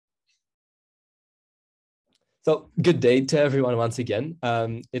So good day to everyone once again.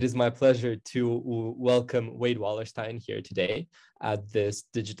 It is my pleasure to welcome Wade Wallerstein here today at this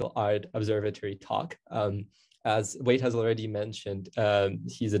Digital Art Observatory talk. As Wade has already mentioned,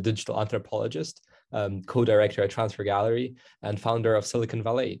 he's a digital anthropologist, co-director at Transfer Gallery, and founder of Silicon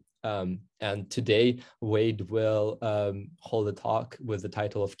Valet. And today, Wade will hold a talk with the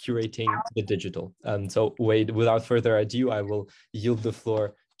title of Curating the Digital. So Wade, without further ado, I will yield the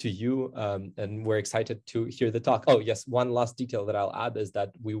floor to you, and we're excited to hear the talk. Oh yes, one last detail that I'll add is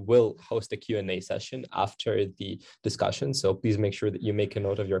that we will host a Q&A session after the discussion, so please make sure that you make a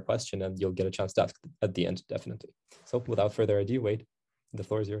note of your question and you'll get a chance to ask at the end, definitely. So without further ado, Wade, the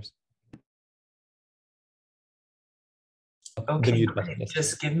floor is yours. Okay,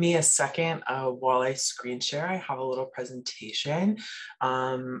 just give me a second while I screen share. I have a little presentation.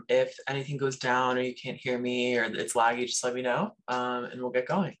 If anything goes down or you can't hear me or it's laggy, just let me know and we'll get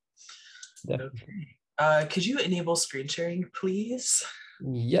going. Definitely. Okay. Could you enable screen sharing, please?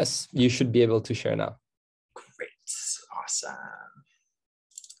 Yes, you should be able to share now. Great, awesome.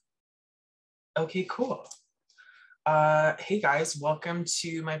 Okay, cool. Hey guys, welcome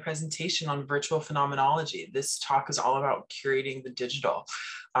to my presentation on virtual phenomenology. This talk is all about curating the digital.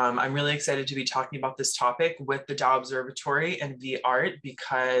 I'm really excited to be talking about this topic with the DAO Observatory and V-Art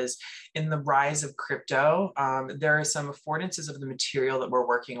because in the rise of crypto, there are some affordances of the material that we're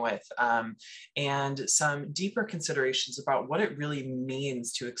working with and some deeper considerations about what it really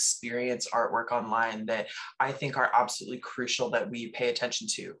means to experience artwork online that I think are absolutely crucial that we pay attention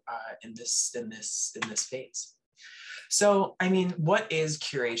to in this phase. So, I mean, what is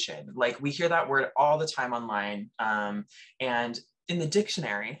curation? Like, we hear that word all the time online, and in the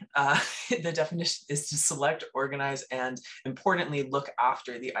dictionary, the definition is to select, organize, and importantly, look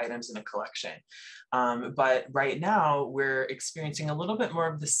after the items in a collection. But right now, we're experiencing a little bit more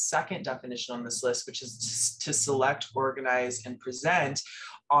of the second definition on this list, which is to select, organize, and present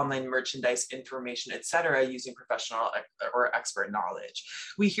online merchandise, information, etc., using professional or expert knowledge.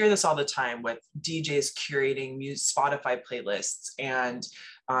 We hear this all the time with DJs curating Spotify playlists and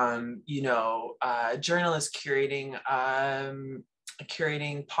journalists curating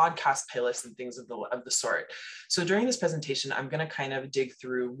podcast playlists and things of the sort. So during this presentation, I'm going to kind of dig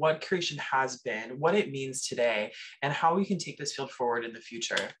through what curation has been, what it means today, and how we can take this field forward in the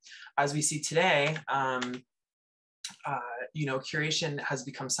future. As we see today, curation has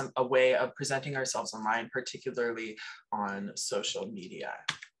become a way of presenting ourselves online, particularly on social media.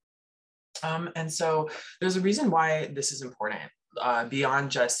 And so there's a reason why this is important.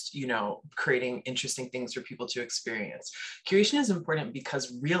 Beyond just, creating interesting things for people to experience. Curation is important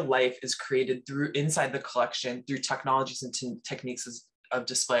because real life is created inside the collection through technologies and techniques of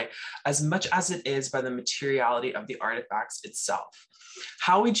display, as much as it is by the materiality of the artifacts itself.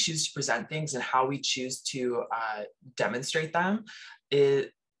 How we choose to present things and how we choose to demonstrate them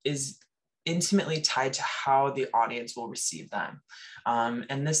is intimately tied to how the audience will receive them.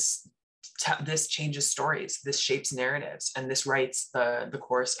 And this changes stories, this shapes narratives, and this writes the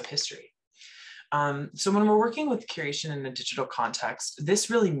course of history. So when we're working with curation in a digital context, this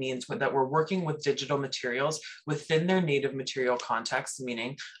really means that we're working with digital materials within their native material context,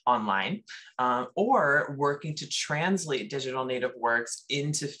 meaning online, or working to translate digital native works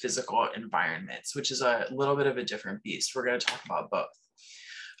into physical environments, which is a little bit of a different beast. We're going to talk about both.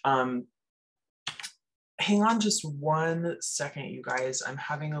 Hang on just 1 second, you guys. I'm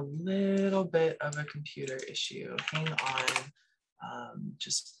having a little bit of a computer issue. Hang on.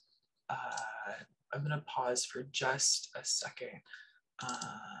 I'm going to pause for just a second.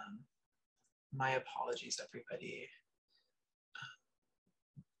 My apologies, everybody.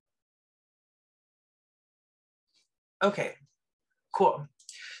 Okay, cool.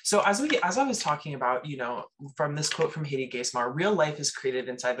 So as I was talking about, from this quote from Hedy Geismar, real life is created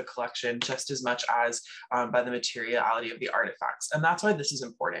inside the collection just as much as by the materiality of the artifacts. And that's why this is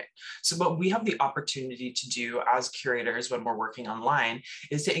important. So what we have the opportunity to do as curators when we're working online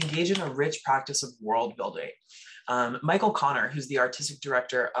is to engage in a rich practice of world building. Michael Connor, who's the artistic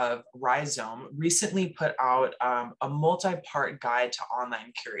director of Rhizome, recently put out a multi-part guide to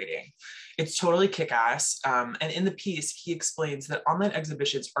online curating. It's totally kick-ass. And in the piece, he explains that online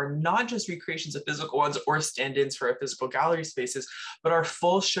exhibitions are not just recreations of physical ones or stand-ins for physical gallery spaces, but are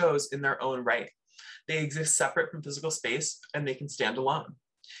full shows in their own right. They exist separate from physical space and they can stand alone.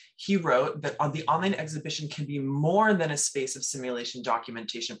 He wrote that the online exhibition can be more than a space of simulation,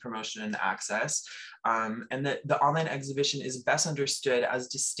 documentation, promotion, and access, and that the online exhibition is best understood as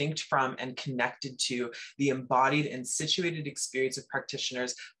distinct from and connected to the embodied and situated experience of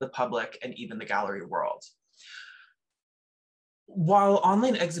practitioners, the public, and even the gallery world. While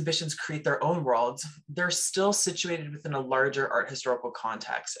online exhibitions create their own worlds, they're still situated within a larger art historical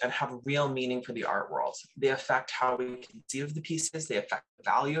context and have real meaning for the art world. They affect how we conceive of the pieces, they affect the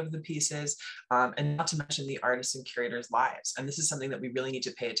value of the pieces, and not to mention the artists and curators' lives. And this is something that we really need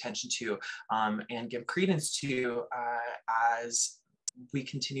to pay attention to and give credence to as we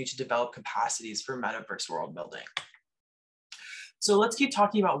continue to develop capacities for metaverse world building. So let's keep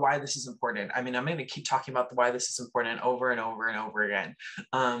talking about why this is important. I mean, I'm going to keep talking about why this is important over and over and over again.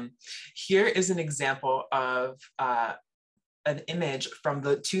 Here is an example of an image from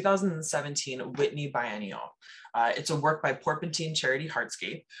the 2017 Whitney Biennial. It's a work by Porpentine Charity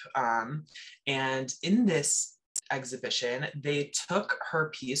Hardscape. And in this exhibition, they took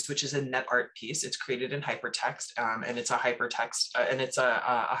her piece, which is a net art piece. It's created in hypertext, and it's a hypertext, and it's a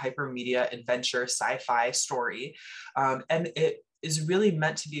hypermedia adventure sci-fi story. And it is really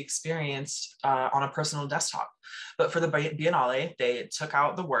meant to be experienced on a personal desktop. But for the Biennale, they took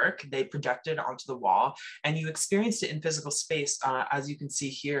out the work, they projected onto the wall, and you experienced it in physical space, as you can see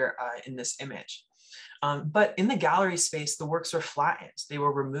here in this image. But in the gallery space, the works were flattened, they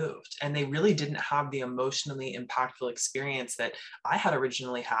were removed, and they really didn't have the emotionally impactful experience that I had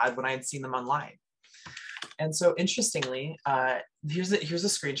originally had when I had seen them online. And so interestingly, here's a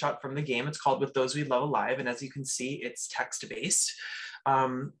screenshot from the game. It's called With Those We Love Alive. And as you can see, it's text-based.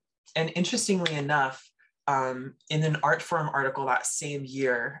 And interestingly enough, in an Art Forum article that same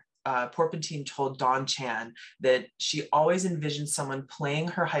year, Porpentine told Dawn Chan that she always envisioned someone playing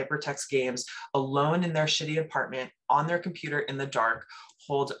her hypertext games alone in their shitty apartment on their computer in the dark,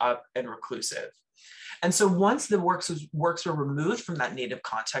 holed up and reclusive. And so once the works were removed from that native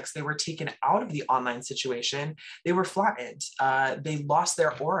context, they were taken out of the online situation, they were flattened. They lost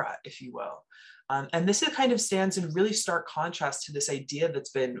their aura, if you will. And this kind of stands in really stark contrast to this idea that's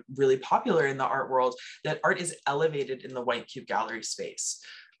been really popular in the art world, that art is elevated in the white cube gallery space.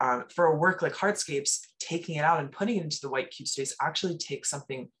 For a work like Hardscapes, taking it out and putting it into the white cube space actually takes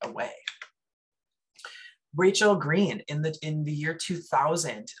something away. Rachel Green in the year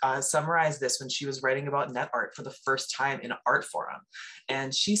 2000 summarized this when she was writing about net art for the first time in Art Forum.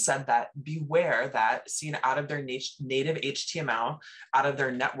 And she said that beware that seen out of their native HTML, out of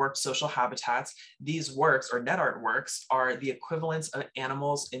their networked social habitats, these works or net art works are the equivalents of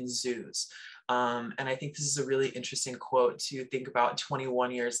animals in zoos. And I think this is a really interesting quote to think about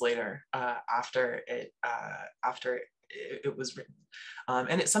 21 years later after it was written.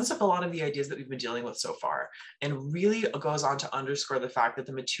 And it sums up a lot of the ideas that we've been dealing with so far, and really goes on to underscore the fact that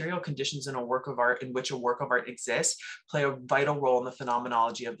the material conditions in which a work of art exists play a vital role in the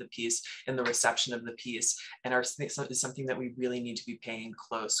phenomenology of the piece and the reception of the piece, and is something that we really need to be paying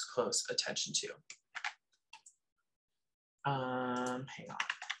close attention to. Hang on.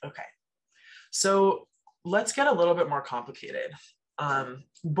 Okay. So let's get a little bit more complicated.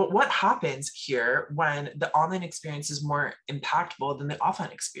 But what happens here when the online experience is more impactful than the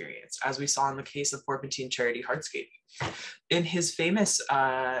offline experience, as we saw in the case of Porpentine Charity Hardscape? In his famous,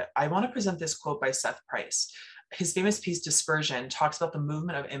 I want to present this quote by Seth Price. His famous piece, Dispersion, talks about the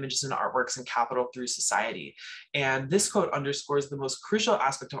movement of images and artworks and capital through society. And this quote underscores the most crucial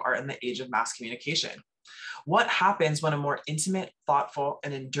aspect of art in the age of mass communication. What happens when a more intimate, thoughtful,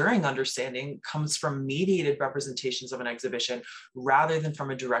 and enduring understanding comes from mediated representations of an exhibition rather than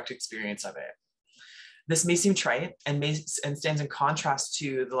from a direct experience of it? This may seem trite and stands in contrast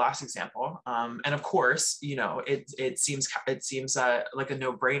to the last example. And of course, you know, it seems like a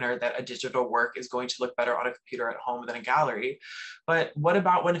no-brainer that a digital work is going to look better on a computer at home than a gallery. But what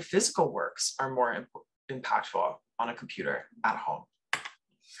about when physical works are more impactful on a computer at home?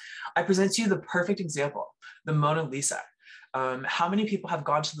 I present to you the perfect example, the Mona Lisa. How many people have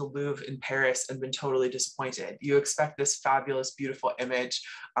gone to the Louvre in Paris and been totally disappointed? You expect this fabulous, beautiful image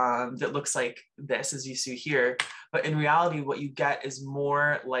that looks like this, as you see here, but in reality, what you get is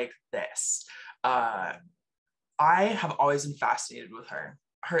more like this. I have always been fascinated with her.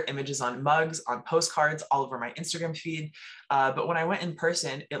 Her images on mugs, on postcards, all over my Instagram feed. But when I went in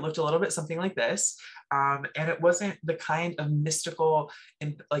person, it looked a little bit something like this. And it wasn't the kind of mystical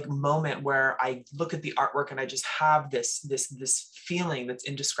moment where I look at the artwork and I just have this feeling that's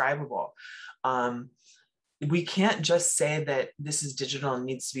indescribable. We can't just say that this is digital and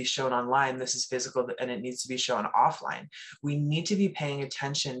needs to be shown online, this is physical and it needs to be shown offline. We need to be paying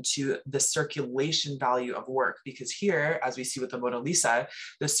attention to the circulation value of work, because here, as we see with the Mona Lisa,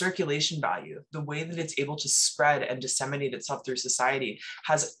 the circulation value, the way that it's able to spread and disseminate itself through society,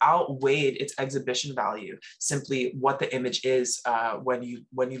 has outweighed its exhibition value, simply what the image is when you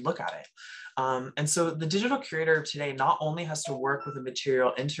look at it. And so the digital curator of today not only has to work with a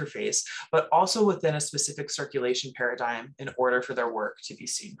material interface, but also within a specific circulation paradigm in order for their work to be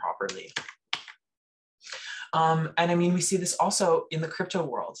seen properly. And I mean, we see this also in the crypto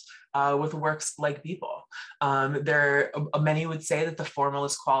world with works like Beeple. Many would say that the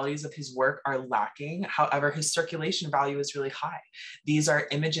formalist qualities of his work are lacking. However, his circulation value is really high. These are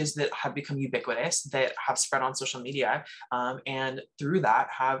images that have become ubiquitous, that have spread on social media, and through that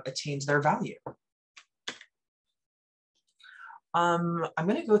have attained their value. I'm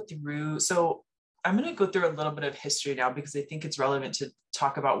going to go through a little bit of history now because I think it's relevant to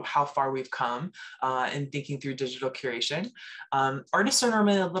talk about how far we've come in thinking through digital curation. Artists are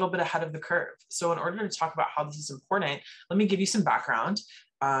normally a little bit ahead of the curve. So in order to talk about how this is important, let me give you some background.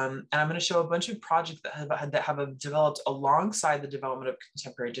 And I'm going to show a bunch of projects that have developed alongside the development of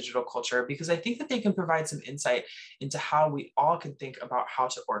contemporary digital culture, because I think that they can provide some insight into how we all can think about how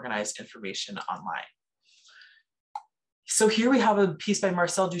to organize information online. So here we have a piece by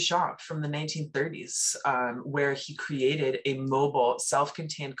Marcel Duchamp from the 1930s, where he created a mobile,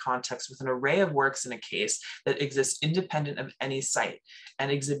 self-contained context with an array of works in a case that exists independent of any site and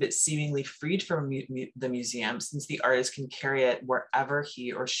exhibits seemingly freed from the museum, since the artist can carry it wherever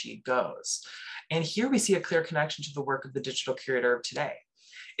he or she goes. And here we see a clear connection to the work of the digital curator of today.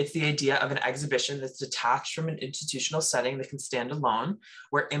 It's the idea of an exhibition that's detached from an institutional setting that can stand alone,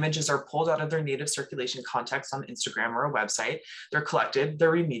 where images are pulled out of their native circulation context on Instagram or a website, they're collected,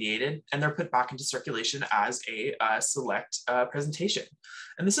 they're remediated, and they're put back into circulation as a select presentation.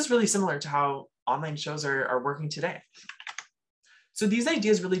 And this is really similar to how online shows are working today. So these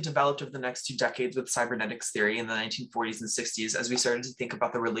ideas really developed over the next 2 decades with cybernetics theory in the 1940s and 60s as we started to think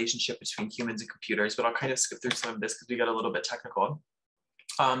about the relationship between humans and computers, but I'll kind of skip through some of this because we got a little bit technical.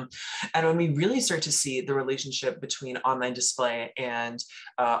 And when we really start to see the relationship between online display and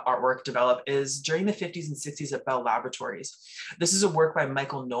artwork develop is during the 50s and 60s at Bell Laboratories. This is a work by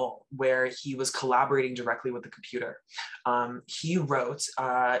Michael Knoll where he was collaborating directly with the computer. He wrote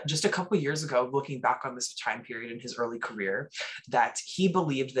just a couple of years ago, looking back on this time period in his early career, that he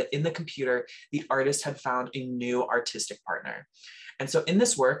believed that in the computer, the artist had found a new artistic partner. And so in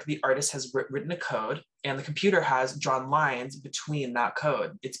this work, the artist has written a code and the computer has drawn lines between that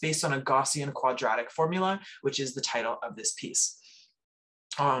code. It's based on a Gaussian quadratic formula, which is the title of this piece.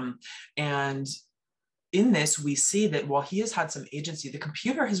 And in this, we see that while he has had some agency, the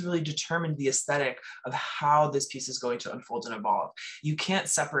computer has really determined the aesthetic of how this piece is going to unfold and evolve. You can't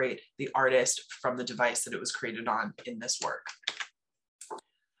separate the artist from the device that it was created on in this work.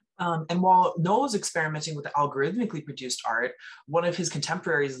 And while Knoll was experimenting with algorithmically produced art, one of his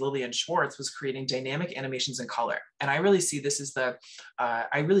contemporaries, Lillian Schwartz, was creating dynamic animations in color. And I really see this as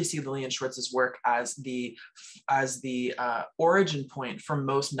I really see Lillian Schwartz's work as the origin point for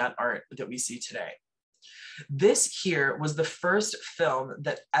most net art that we see today. This here was the first film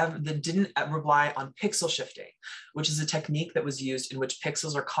that didn't rely on pixel shifting, which is a technique that was used in which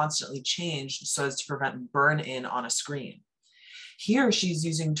pixels are constantly changed so as to prevent burn-in on a screen. Here, she's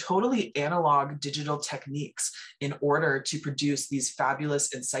using totally analog digital techniques in order to produce these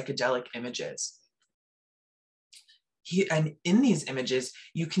fabulous and psychedelic images. And in these images,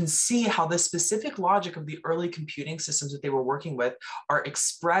 you can see how the specific logic of the early computing systems that they were working with are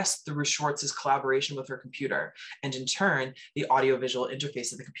expressed through Schwartz's collaboration with her computer, and in turn, the audiovisual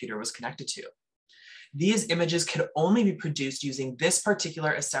interface that the computer was connected to. These images could only be produced using this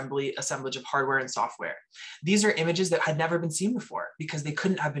particular assemblage of hardware and software. These are images that had never been seen before because they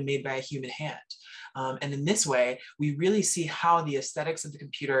couldn't have been made by a human hand. And in this way, we really see how the aesthetics of the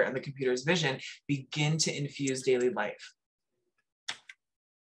computer and the computer's vision begin to infuse daily life.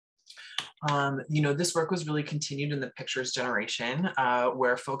 This work was really continued in the pictures generation,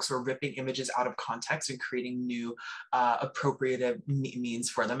 where folks were ripping images out of context and creating new appropriative means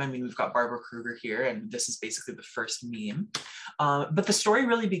for them. I mean, we've got Barbara Kruger here, and this is basically the first meme. But the story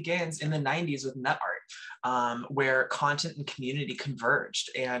really begins in the 90s with net art, where content and community converged,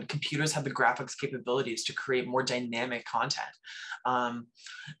 and computers had the graphics capabilities to create more dynamic content.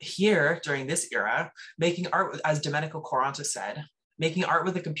 Here, during this era, making art, as Domenico Quaranta said, making art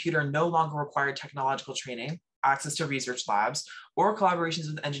with a computer no longer required technological training, access to research labs, or collaborations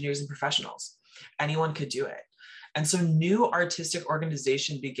with engineers and professionals. Anyone could do it. And so new artistic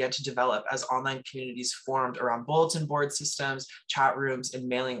organization began to develop as online communities formed around bulletin board systems, chat rooms, and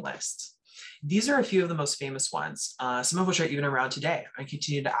mailing lists. These are a few of the most famous ones, some of which are even around today and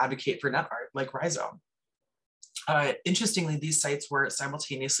continue to advocate for net art, like Rhizome. Interestingly, these sites were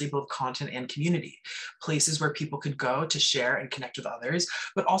simultaneously both content and community, places where people could go to share and connect with others,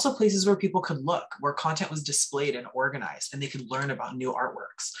 but also places where people could look, where content was displayed and organized, and they could learn about new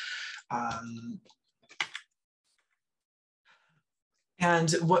artworks.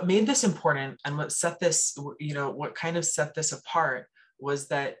 And what made this important and what set this, what kind of set this apart was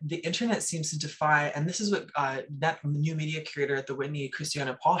that the internet seems to defy, and this is what that new media curator at the Whitney,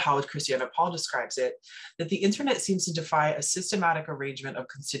 Christiana Paul describes it, that the internet seems to defy a systematic arrangement of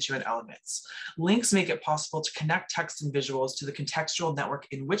constituent elements. Links make it possible to connect text and visuals to the contextual network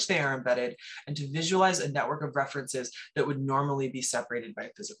in which they are embedded and to visualize a network of references that would normally be separated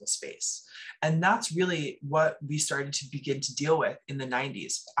by physical space. And that's really what we started to begin to deal with in the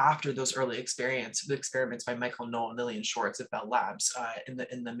 90s after those early experiments by Michael Knoll and Lillian Schwartz at Bell Labs in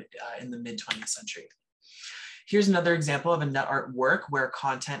the mid 20th century. Here's another example of a net art work where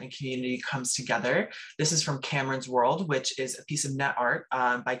content and community comes together. This is from Cameron's World, which is a piece of net art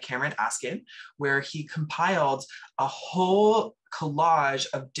by Cameron Askin, where he compiled a whole collage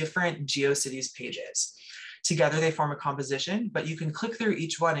of different GeoCities pages. Together they form a composition, but you can click through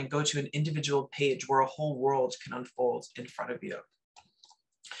each one and go to an individual page where a whole world can unfold in front of you.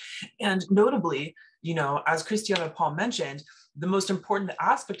 And notably, as Christiana Paul mentioned, the most important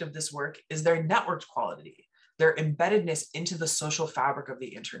aspect of this work is their networked quality, their embeddedness into the social fabric of the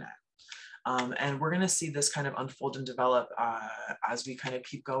internet. And we're going to see this kind of unfold and develop as we kind of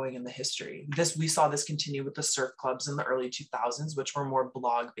keep going in the history. We saw this continue with the surf clubs in the early 2000s, which were more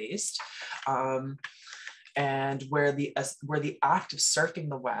blog based. And where the act of surfing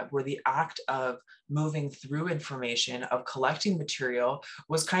the web, where the act of moving through information, of collecting material,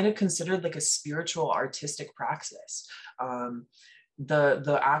 was kind of considered like a spiritual artistic praxis.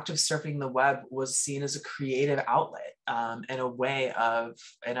 The act of surfing the web was seen as a creative outlet and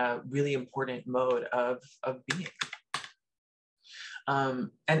a really important mode of being.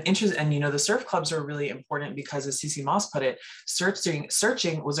 The surf clubs are really important because, as C.C. Moss put it,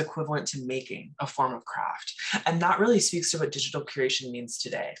 searching was equivalent to making a form of craft. And that really speaks to what digital curation means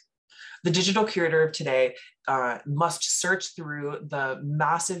today. The digital curator of today must search through the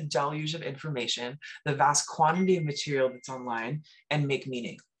massive deluge of information, the vast quantity of material that's online, and make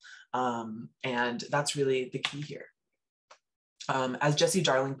meaning. And that's really the key here. As Jesse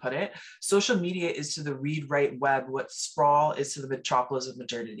Darling put it, social media is to the read-write web what sprawl is to the metropolis of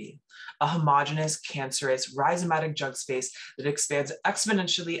modernity, a homogeneous, cancerous, rhizomatic junk space that expands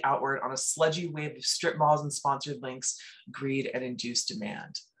exponentially outward on a sludgy wave of strip malls and sponsored links, greed, and induced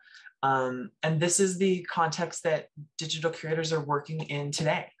demand. And this is the context that digital curators are working in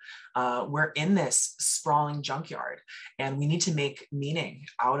today. We're in this sprawling junkyard, and we need to make meaning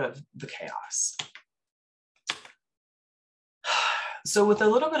out of the chaos. So with a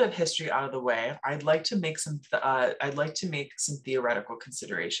little bit of history out of the way, I'd like to make some theoretical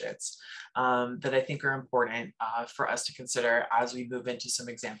considerations that I think are important for us to consider as we move into some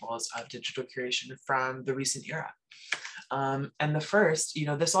examples of digital curation from the recent era. And the first,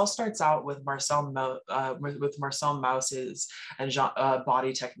 this all starts out with Marcel Mauss's and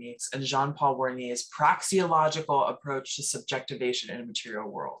body techniques and Jean-Paul Warnier's praxeological approach to subjectivation in a material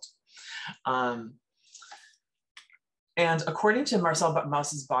world. And according to Marcel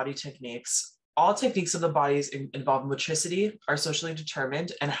Mauss's body techniques, all techniques of the bodies involve motricity, are socially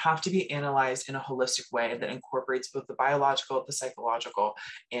determined, and have to be analyzed in a holistic way that incorporates both the biological, the psychological,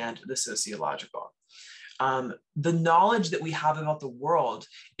 and the sociological. The knowledge that we have about the world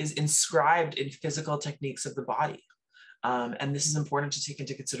is inscribed in physical techniques of the body. And this is important to take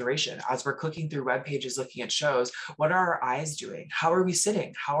into consideration as we're clicking through web pages, looking at shows. What are our eyes doing? How are we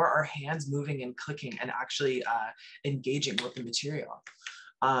sitting? How are our hands moving and clicking and actually engaging with the material?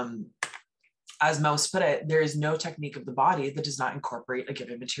 As Mauss put it, there is no technique of the body that does not incorporate a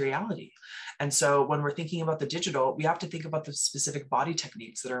given materiality. And so when we're thinking about the digital, we have to think about the specific body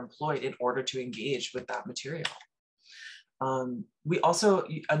techniques that are employed in order to engage with that material.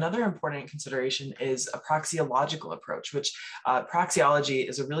 Another important consideration is a praxeological approach, which praxeology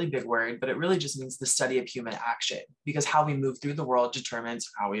is a really big word, but it really just means the study of human action, because how we move through the world determines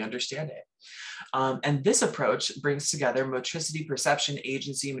how we understand it. And this approach brings together motricity, perception,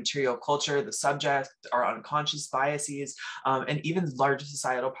 agency, material culture, the subject, our unconscious biases, and even large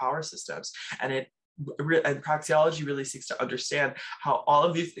societal power systems. And praxeology really seeks to understand how all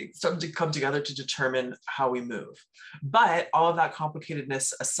of these things come together to determine how we move. But all of that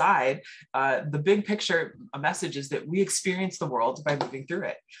complicatedness aside, the big picture message is that we experience the world by moving through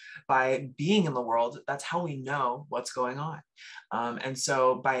it. By being in the world, that's how we know what's going on. And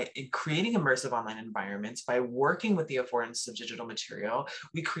so by creating immersive online environments, by working with the affordances of digital material,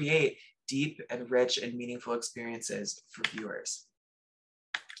 we create deep and rich and meaningful experiences for viewers.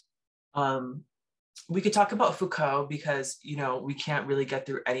 we could talk about Foucault because, you know, we can't really get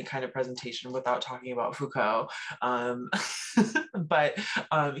through any kind of presentation without talking about Foucault. But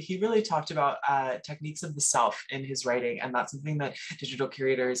he really talked about techniques of the self in his writing, and that's something that digital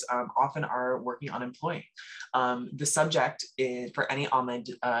curators often are working on employing. The subject for any online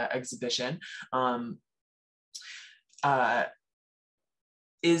exhibition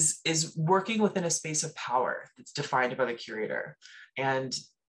is working within a space of power that's defined by the curator. And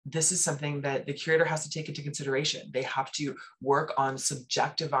this is something that the curator has to take into consideration. They have to work on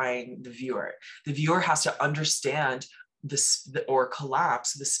subjectifying the viewer. The viewer has to understand this or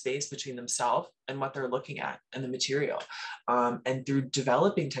collapse the space between themselves and what they're looking at and the material. And through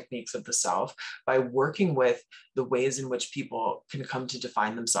developing techniques of the self, by working with the ways in which people can come to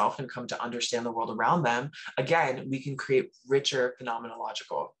define themselves and come to understand the world around them, again, we can create richer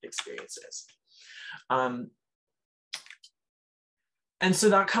phenomenological experiences. And so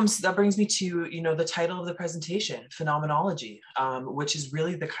that brings me to, you know, the title of the presentation, phenomenology, which is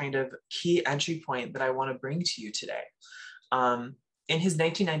really the kind of key entry point that I want to bring to you today. In his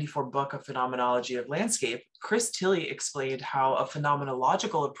 1994 book, A Phenomenology of Landscape, Chris Tilley explained how a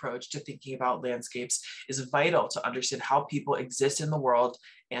phenomenological approach to thinking about landscapes is vital to understand how people exist in the world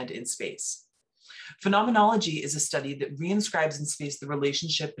and in space. Phenomenology is a study that reinscribes in space the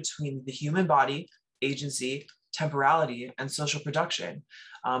relationship between the human body, agency, temporality, and social production,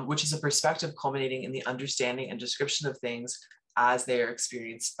 which is a perspective culminating in the understanding and description of things as they are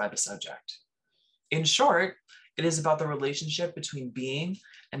experienced by the subject. In short, it is about the relationship between being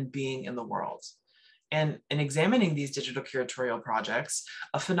and being in the world. And in examining these digital curatorial projects,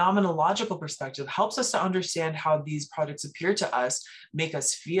 a phenomenological perspective helps us to understand how these projects appear to us, make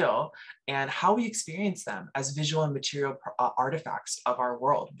us feel, and how we experience them as visual and material artifacts of our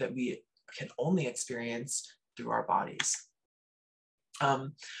world that we can only experience through our bodies.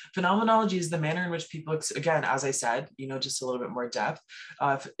 Phenomenology is the manner in which people, again, as I said, you know, just a little bit more depth,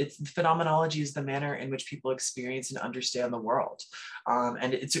 phenomenology is the manner in which people experience and understand the world.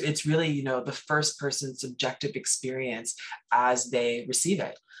 And it's really, you know, the first person subjective experience as they receive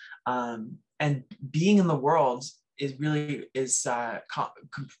it. And being in the world is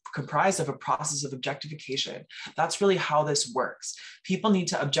comprised of a process of objectification. That's really how this works. People need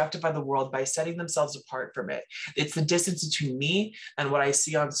to objectify the world by setting themselves apart from it. It's the distance between me and what I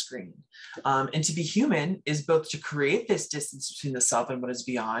see on screen. And to be human is both to create this distance between the self and what is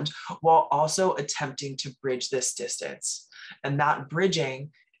beyond, while also attempting to bridge this distance. And that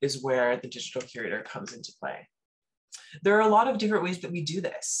bridging is where the digital curator comes into play. There are a lot of different ways that we do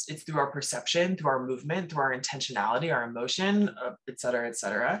this. It's through our perception, through our movement, through our intentionality, our emotion, et cetera, et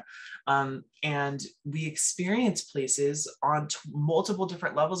cetera. And we experience places on multiple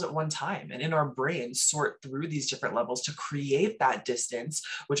different levels at one time. And in our brains, sort through these different levels to create that distance,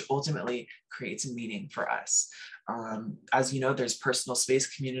 which ultimately creates meaning for us. As you know, there's personal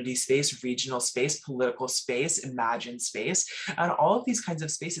space, community space, regional space, political space, imagined space, and all of these kinds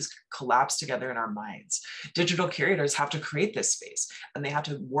of spaces collapse together in our minds. Digital curators have to create this space, and they have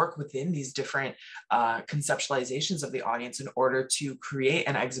to work within these different conceptualizations of the audience in order to create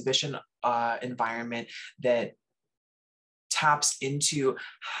an exhibition environment that taps into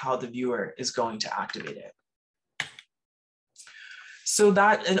how the viewer is going to activate it. So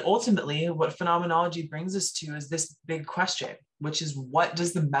that, and ultimately what phenomenology brings us to is this big question, which is, what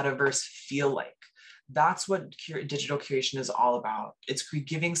does the metaverse feel like? That's what digital curation is all about. It's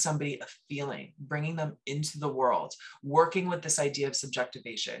giving somebody a feeling, bringing them into the world, working with this idea of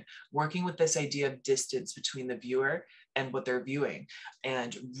subjectivation, working with this idea of distance between the viewer and what they're viewing,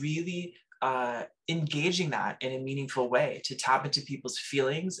 and really engaging that in a meaningful way to tap into people's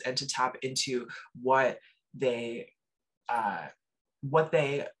feelings and to tap into what they have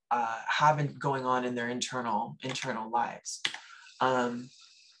going on in their internal lives.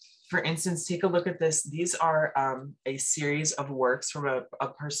 For instance, take a look at this. These are a series of works from a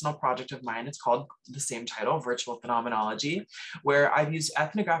personal project of mine. It's called the same title, Virtual Phenomenology, where I've used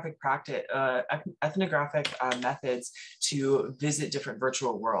ethnographic methods to visit different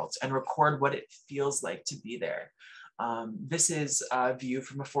virtual worlds and record what it feels like to be there. This is a view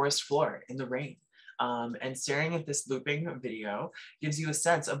from a forest floor in the rain. And staring at this looping video gives you a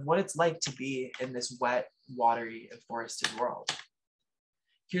sense of what it's like to be in this wet, watery, and forested world.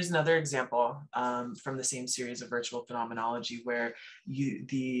 Here's another example from the same series of virtual phenomenology where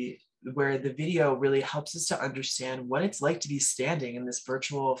the video really helps us to understand what it's like to be standing in this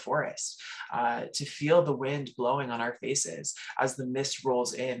virtual forest, to feel the wind blowing on our faces as the mist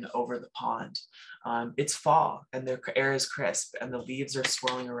rolls in over the pond. It's fall and the air is crisp and the leaves are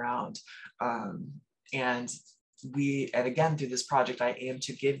swirling around. And and again, through this project, I aim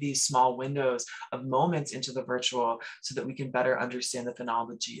to give these small windows of moments into the virtual so that we can better understand the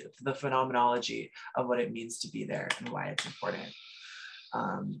phenomenology of what it means to be there and why it's important.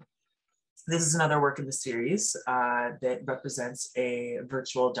 This is another work in the series that represents a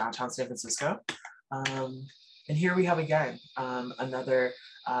virtual downtown San Francisco. And here we have again another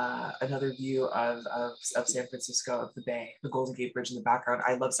view of San Francisco, of the Bay, the Golden Gate Bridge in the background.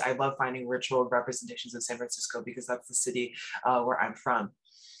 I love finding virtual representations of San Francisco because that's the city where I'm from.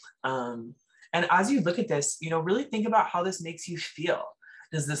 And as you look at this, really think about how this makes you feel.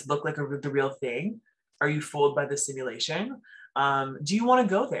 Does this look like the real thing? Are you fooled by the simulation? Do you want to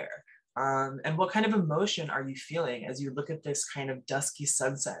go there? And what kind of emotion are you feeling as you look at this kind of dusky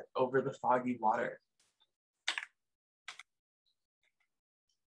sunset over the foggy water?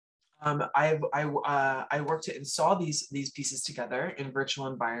 I work to install these pieces together in virtual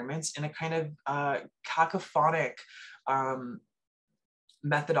environments in a kind of cacophonic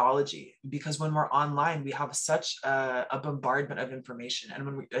methodology, because when we're online, we have such a bombardment of information.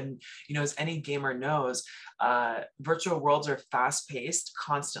 And as any gamer knows, virtual worlds are fast-paced,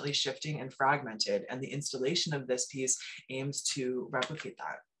 constantly shifting and fragmented, and the installation of this piece aims to replicate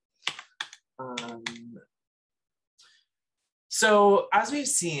that. So as we've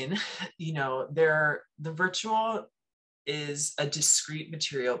seen, the virtual is a discrete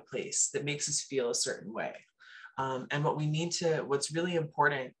material place that makes us feel a certain way. And what's really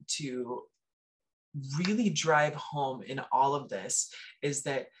important to really drive home in all of this is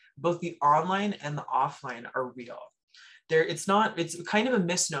that both the online and the offline are real. It's kind of a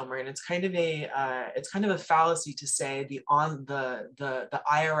misnomer, and it's kind of a fallacy to say the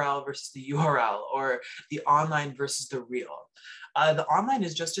IRL versus the URL, or the online versus the real. The online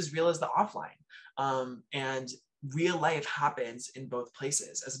is just as real as the offline, and real life happens in both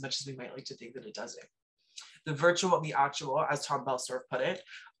places, as much as we might like to think that it doesn't. The virtual and the actual, as Tom Belsdorff put it,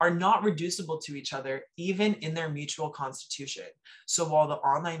 are not reducible to each other, even in their mutual constitution. So while the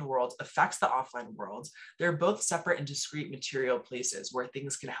online world affects the offline world, they're both separate and discrete material places where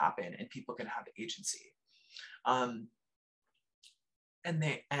things can happen and people can have agency.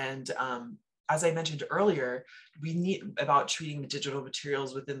 As I mentioned earlier, about treating the digital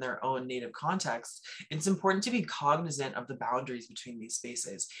materials within their own native context. It's important to be cognizant of the boundaries between these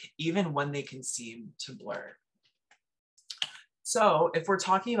spaces, even when they can seem to blur. So if we're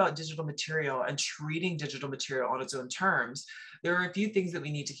talking about digital material and treating digital material on its own terms, there are a few things that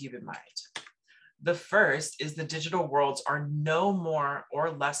we need to keep in mind. The first is the digital worlds are no more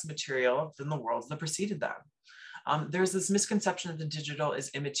or less material than the worlds that preceded them. There's this misconception that the digital is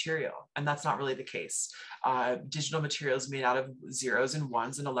immaterial, and that's not really the case. Digital material is made out of zeros and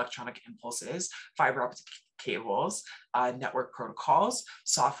ones and electronic impulses, fiber optic cables, network protocols,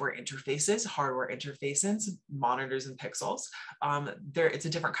 software interfaces, hardware interfaces, monitors and pixels. It's a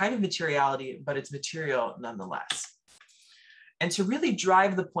different kind of materiality, but it's material nonetheless. And to really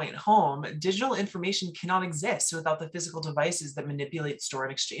drive the point home, digital information cannot exist without the physical devices that manipulate, store,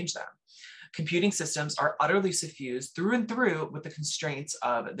 and exchange them. Computing systems are utterly suffused through and through with the constraints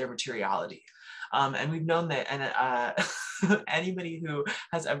of their materiality. And we've known that, and anybody who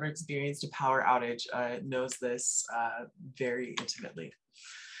has ever experienced a power outage knows this very intimately.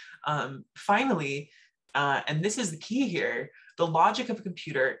 Finally, and this is the key here, the logic of a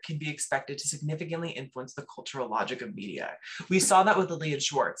computer can be expected to significantly influence the cultural logic of media. We saw that with Lillian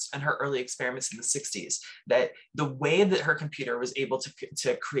Schwartz and her early experiments in the 60s, that the way that her computer was able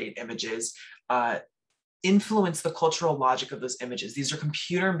to create images influence the cultural logic of those images. These are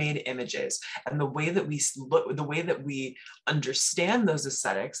computer-made images, and the way that we look, the way that we understand those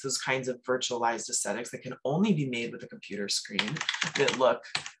aesthetics, those kinds of virtualized aesthetics that can only be made with a computer screen that look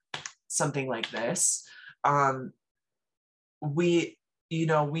something like this. We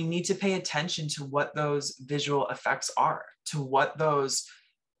need to pay attention to what those visual effects are, to what those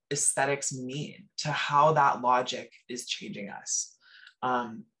aesthetics mean, to how that logic is changing us.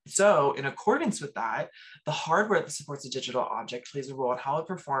 So in accordance with that, the hardware that supports a digital object plays a role in how it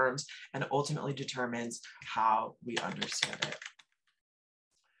performs and ultimately determines how we understand it.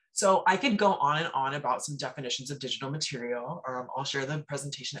 So I could go on and on about some definitions of digital material. I'll share the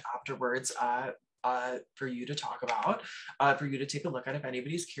presentation afterwards for you to talk about, for you to take a look at if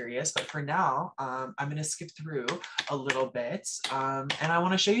anybody's curious. But for now, I'm going to skip through a little bit, and I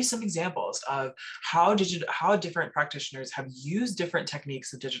want to show you some examples of how different practitioners have used different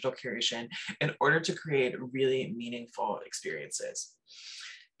techniques of digital curation in order to create really meaningful experiences.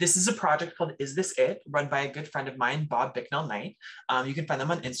 This is a project called Is This It, run by a good friend of mine, Bob Bicknell Knight. You can find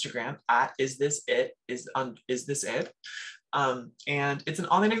them on Instagram at Is This It. And it's an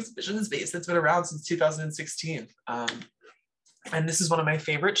online exhibition space that's been around since 2016. And this is one of my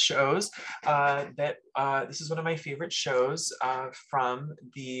favorite shows from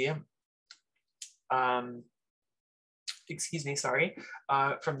the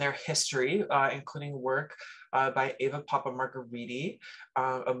from their history, including work by Eva Papa-Margheriti,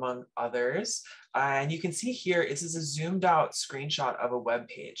 among others. And you can see here, this is a zoomed out screenshot of a web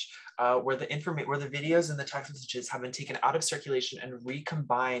page where the videos and the text messages have been taken out of circulation and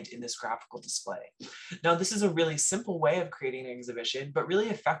recombined in this graphical display. Now, this is a really simple way of creating an exhibition, but really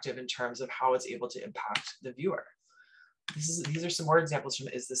effective in terms of how it's able to impact the viewer. These are some more examples from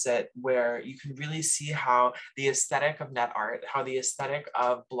Is This It, where you can really see how the aesthetic of net art, how the aesthetic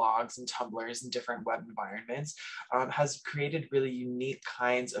of blogs and Tumblrs and different web environments has created really unique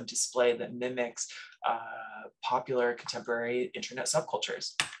kinds of display that mimics popular contemporary internet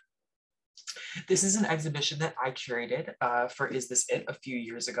subcultures. This is an exhibition that I curated for Is This It a few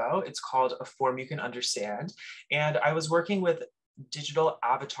years ago. It's called A Form You Can Understand. And I was working with digital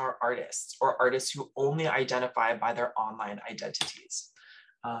avatar artists, or artists who only identify by their online identities.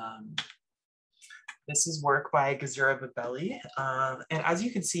 This is work by Gazura Babeli. And as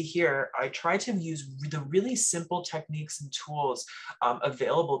you can see here, I try to use the really simple techniques and tools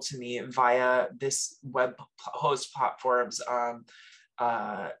available to me via this web host platform's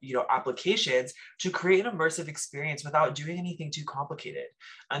applications to create an immersive experience without doing anything too complicated.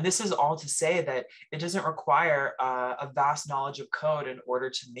 And this is all to say that it doesn't require a vast knowledge of code in order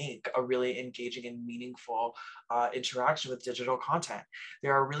to make a really engaging and meaningful interaction with digital content.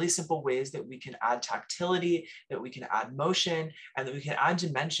 There are really simple ways that we can add tactility, that we can add motion, and that we can add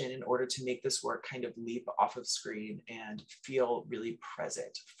dimension in order to make this work kind of leap off of screen and feel really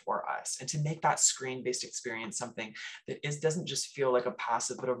present for us, and to make that screen-based experience something that doesn't just feel like a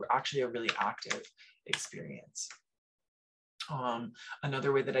passive, but actually a really active experience.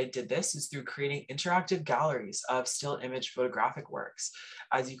 Another way that I did this is through creating interactive galleries of still image photographic works.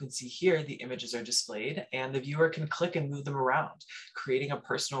 As you can see here, the images are displayed and the viewer can click and move them around, creating a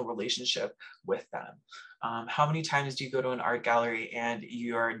personal relationship with them. How many times do you go to an art gallery and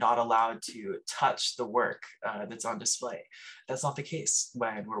you are not allowed to touch the work that's on display? That's not the case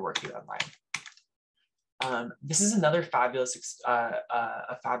when we're working online. This is another fabulous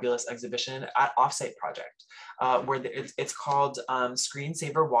exhibition at Offsite Project, where it's called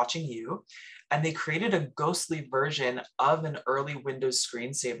Screensaver Watching You. And they created a ghostly version of an early Windows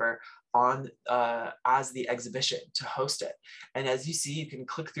screensaver on as the exhibition to host it. And as you see, you can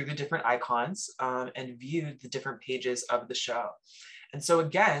click through the different icons and view the different pages of the show. And so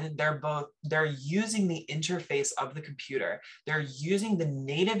again, they're using the interface of the computer. They're using the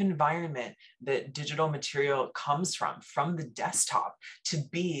native environment that digital material comes from the desktop, to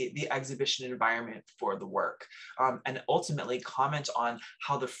be the exhibition environment for the work, and ultimately comment on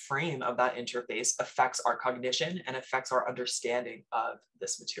how the frame of that interface affects our cognition and affects our understanding of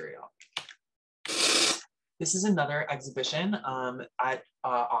this material. This is another exhibition at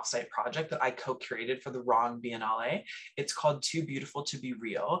Offsite Project that I co-curated for the Wrong Biennale. It's called Too Beautiful to Be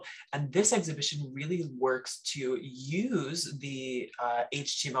Real. And this exhibition really works to use the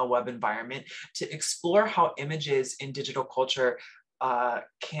HTML web environment to explore how images in digital culture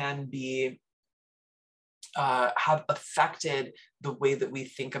can be have affected the way that we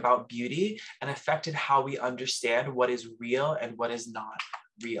think about beauty, and affected how we understand what is real and what is not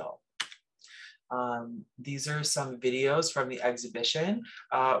real. These are some videos from the exhibition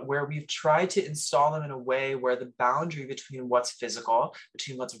where we've tried to install them in a way where the boundary between what's physical,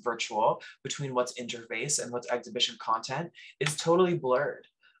 between what's virtual, between what's interface and what's exhibition content is totally blurred.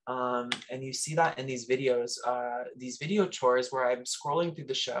 And you see that in these videos, these video tours where I'm scrolling through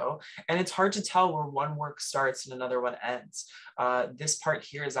the show, and it's hard to tell where one work starts and another one ends. This part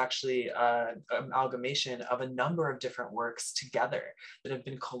here is actually an amalgamation of a number of different works together that have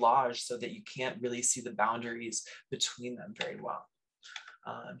been collaged so that you can't really see the boundaries between them very well.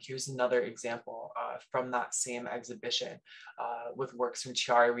 Here's another example from that same exhibition with works from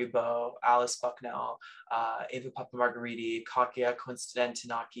Chiara Ribot, Alice Bucknell, Eva Papa-Margheriti, Kakia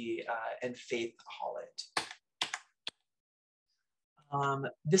Konstantinaki, and Faith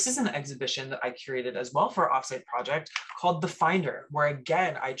Holland. This is an exhibition that I curated as well for our Offsite Project called The Finder, where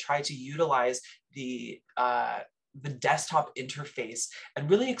again, I try to utilize the desktop interface and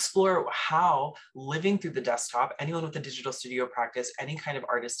really explore how living through the desktop, anyone with a digital studio practice, any kind of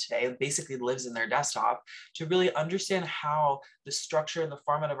artist today basically lives in their desktop, to really understand how the structure and the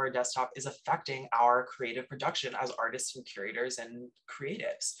format of our desktop is affecting our creative production as artists and curators and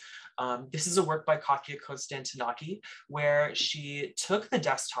creatives. This is a work by Katya Konstantinaki, where she took the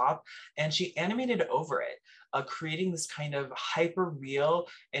desktop and she animated over it, creating this kind of hyper real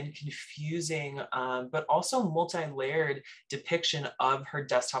and confusing, but also multi-layered depiction of her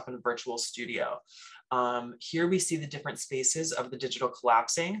desktop and virtual studio. Here we see the different spaces of the digital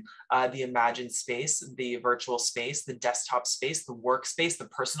collapsing, the imagined space, the virtual space, the desktop space, the workspace, the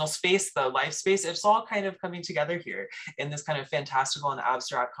personal space, the life space. It's all kind of coming together here in this kind of fantastical and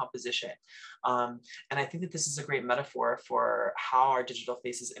abstract composition. And I think that this is a great metaphor for how our digital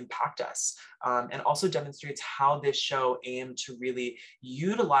faces impact us, and also demonstrates how this show aimed to really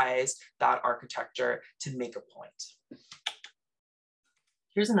utilize that architecture to make a point.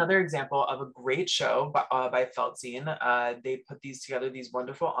 Here's another example of a great show by Feltzine. They put these together, these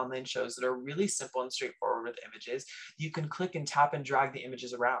wonderful online shows that are really simple and straightforward with images. You can click and tap and drag the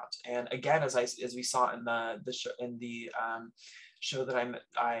images around. And again, as we saw in the show that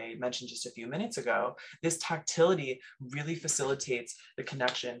I mentioned just a few minutes ago, this tactility really facilitates the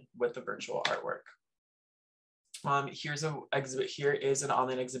connection with the virtual artwork. Here is an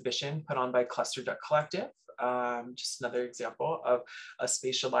online exhibition put on by Cluster.collective. Just another example of a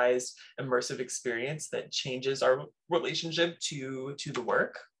spatialized immersive experience that changes our relationship to the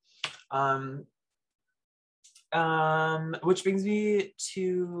work. Which brings me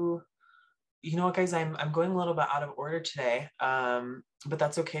to, you know what, guys, I'm going a little bit out of order today, but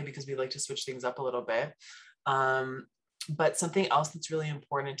that's okay because we like to switch things up a little bit. But something else that's really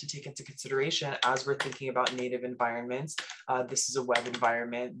important to take into consideration as we're thinking about native environments, this is a web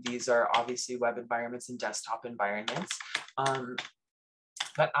environment. These are obviously web environments and desktop environments.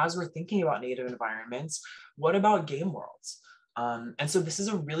 But as we're thinking about native environments, what about game worlds? And so this is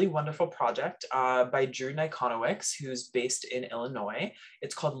a really wonderful project by Drew Nikonowicz, who's based in Illinois.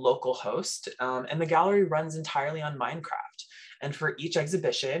 It's called Localhost, and the gallery runs entirely on Minecraft. And for each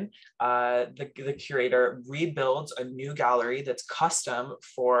exhibition, the curator rebuilds a new gallery that's custom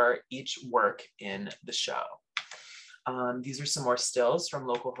for each work in the show. These are some more stills from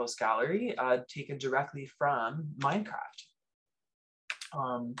Localhost Gallery taken directly from Minecraft.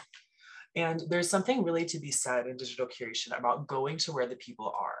 And there's something really to be said in digital curation about going to where the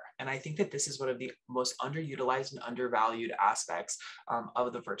people are. And I think that this is one of the most underutilized and undervalued aspects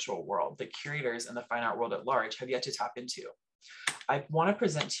of the virtual world that curators and the fine art world at large have yet to tap into. I want to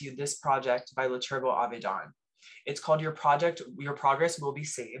present to you this project by Laturbo Avedon. It's called Your Progress Will Be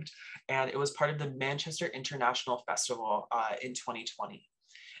Saved, and it was part of the Manchester International Festival in 2020.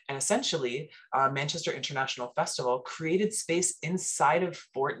 And essentially, Manchester International Festival created space inside of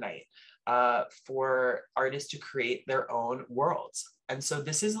Fortnite for artists to create their own worlds. And so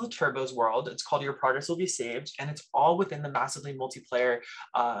this is Laturbo's world. It's called Your Progress Will Be Saved, and it's all within the massively multiplayer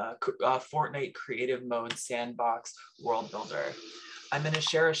Fortnite creative mode sandbox world builder. I'm going to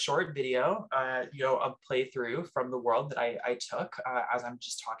share a short video, a playthrough from the world that I took as I'm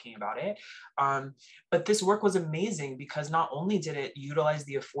just talking about it. But this work was amazing because not only did it utilize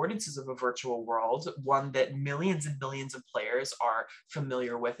the affordances of a virtual world, one that millions and millions of players are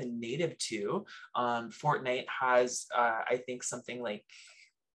familiar with and native to. Fortnite has, I think, something like,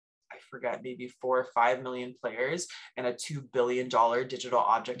 I forget, maybe 4 or 5 million players and a $2 billion digital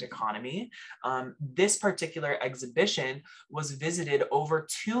object economy. This particular exhibition was visited over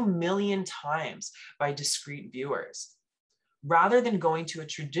 2 million times by discrete viewers. Rather than going to a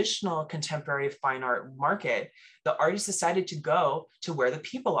traditional contemporary fine art market, the artists decided to go to where the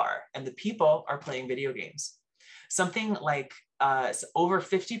people are, and the people are playing video games. Something like over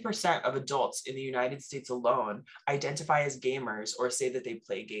 50% of adults in the United States alone identify as gamers or say that they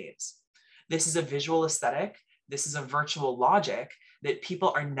play games. This is a visual aesthetic. This is a virtual logic that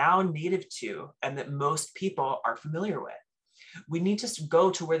people are now native to and that most people are familiar with. We need to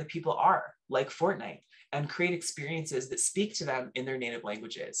go to where the people are, like Fortnite, and create experiences that speak to them in their native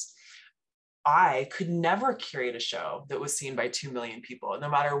languages. I could never curate a show that was seen by 2 million people. No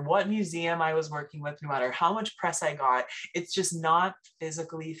matter what museum I was working with, no matter how much press I got, it's just not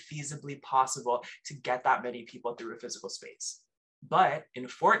physically feasibly possible to get that many people through a physical space. But in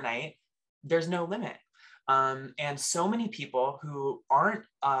Fortnite, there's no limit. And so many people who aren't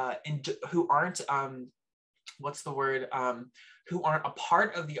who aren't a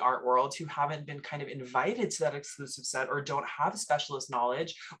part of the art world, who haven't been kind of invited to that exclusive set or don't have specialist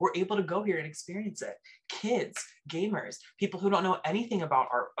knowledge, were able to go here and experience it. Kids, gamers, people who don't know anything about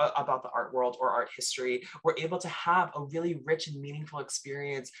art, about the art world or art history, were able to have a really rich and meaningful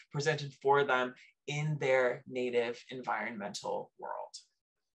experience presented for them in their native environmental world.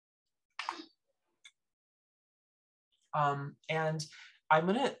 And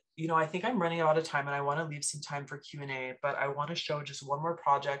I think I'm running out of time and I want to leave some time for Q&A, but I want to show just one more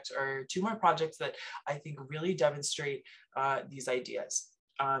project or two more projects that I think really demonstrate these ideas.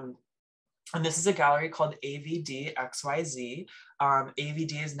 And this is a gallery called AVD-XYZ.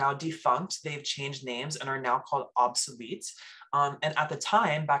 AVD is now defunct. They've changed names and are now called obsolete. And at the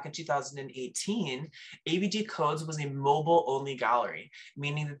time, back in 2018, AVD Codes was a mobile-only gallery,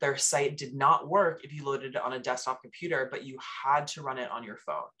 meaning that their site did not work if you loaded it on a desktop computer, but you had to run it on your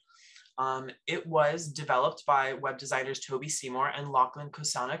phone. It was developed by web designers Toby Seymour and Lachlan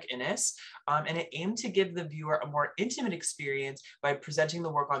Kosanek-Innes, and it aimed to give the viewer a more intimate experience by presenting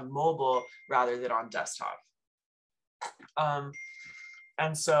the work on mobile rather than on desktop.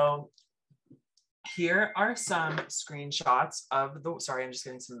 And so here are some screenshots of the, sorry, I'm just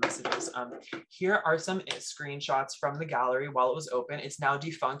getting some messages. Here are some screenshots from the gallery while it was open. It's now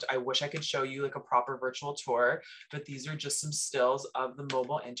defunct. I wish I could show you like a proper virtual tour, but these are just some stills of the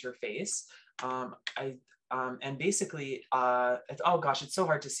mobile interface. And basically, oh gosh, it's so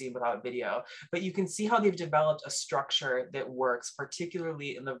hard to see without video, but you can see how they've developed a structure that works,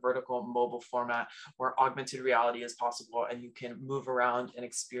 particularly in the vertical mobile format where augmented reality is possible and you can move around and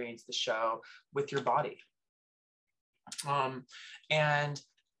experience the show with your body. And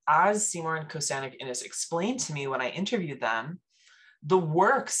as Seymour and Kosanek-Innes explained to me when I interviewed them, the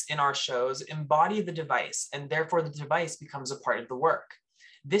works in our shows embody the device, and therefore the device becomes a part of the work.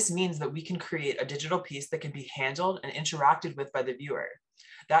 This means that we can create a digital piece that can be handled and interacted with by the viewer.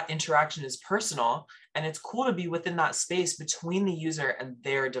 That interaction is personal, and it's cool to be within that space between the user and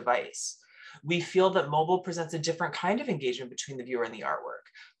their device. We feel that mobile presents a different kind of engagement between the viewer and the artwork.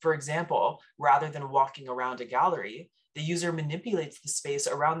 For example, rather than walking around a gallery, the user manipulates the space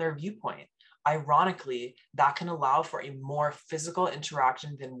around their viewpoint. Ironically, that can allow for a more physical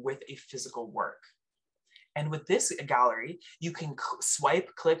interaction than with a physical work. And with this gallery, you can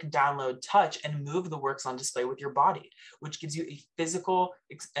swipe, click, download, touch, and move the works on display with your body, which gives you a physical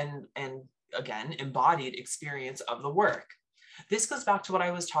and again, embodied experience of the work. This goes back to what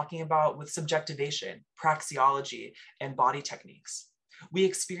I was talking about with subjectivation, praxeology, and body techniques. We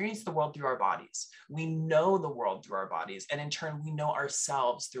experience the world through our bodies. We know the world through our bodies, and in turn, we know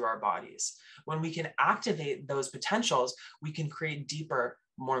ourselves through our bodies. When we can activate those potentials, we can create deeper,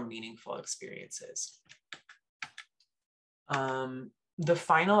 more meaningful experiences. The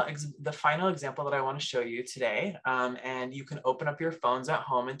final example that I want to show you today, and you can open up your phones at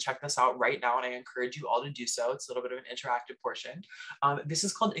home and check this out right now, and I encourage you all to do so. It's a little bit of an interactive portion. This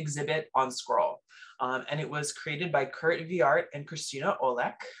is called Exhibit on Scroll, and it was created by Curate V-Art and Christina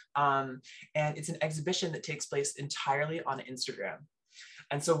Olek, and it's an exhibition that takes place entirely on Instagram.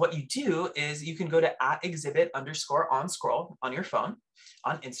 And so what you do is you can go to @exhibit_on_scroll on your phone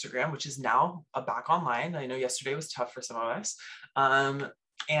on Instagram, which is now back online. I know yesterday was tough for some of us.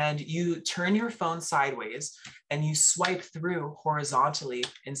 And you turn your phone sideways and you swipe through horizontally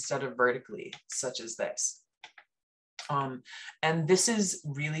instead of vertically, such as this. And this is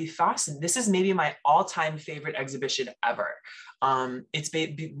really fascinating. This is maybe my all-time favorite exhibition ever. It's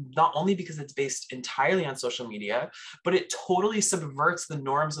not only because it's based entirely on social media, but it totally subverts the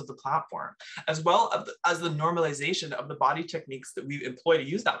norms of the platform, as well as the normalization of the body techniques that we employ to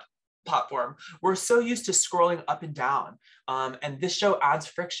use that platform. We're so used to scrolling up and down, and this show adds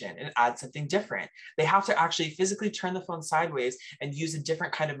friction and adds something different. They have to actually physically turn the phone sideways and use a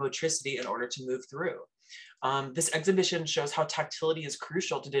different kind of motricity in order to move through. This exhibition shows how tactility is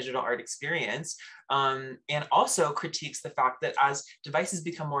crucial to digital art experience, and also critiques the fact that as devices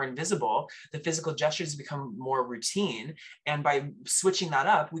become more invisible, the physical gestures become more routine. And by switching that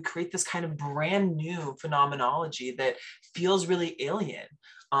up, we create this kind of brand new phenomenology that feels really alien.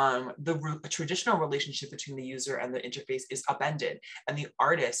 The traditional relationship between the user and the interface is upended, and the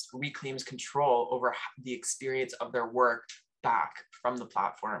artist reclaims control over the experience of their work back from the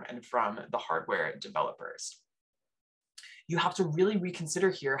platform and from the hardware developers. You have to really reconsider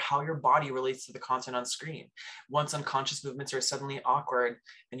here how your body relates to the content on screen. Once unconscious movements are suddenly awkward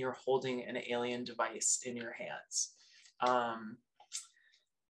and you're holding an alien device in your hands.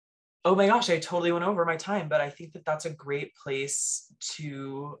 Oh my gosh, I totally went over my time, but I think that that's a great place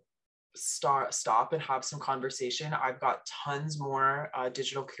to stop and have some conversation. I've got tons more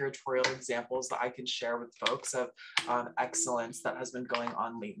digital curatorial examples that I can share with folks of excellence that has been going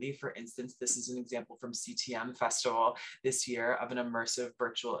on lately. For instance, this is an example from CTM Festival this year of an immersive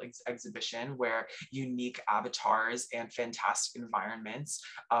virtual exhibition where unique avatars and fantastic environments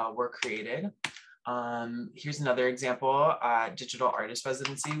were created. Here's another example, Digital Artist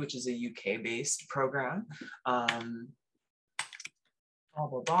Residency, which is a UK-based program. blah,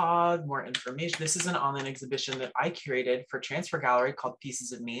 blah, blah, more information. This is an online exhibition that I curated for Transfer Gallery called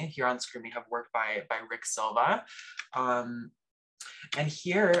Pieces of Me. Here on screen, we have work by Rick Silva. And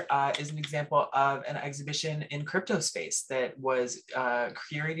here is an example of an exhibition in crypto space that was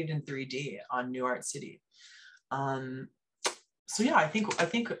curated in 3D on New Art City. So yeah, I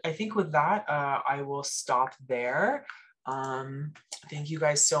think with that, I will stop there. Thank you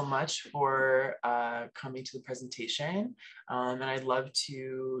guys so much for coming to the presentation. And I'd love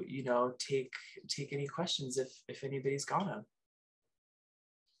to, take any questions if anybody's got them.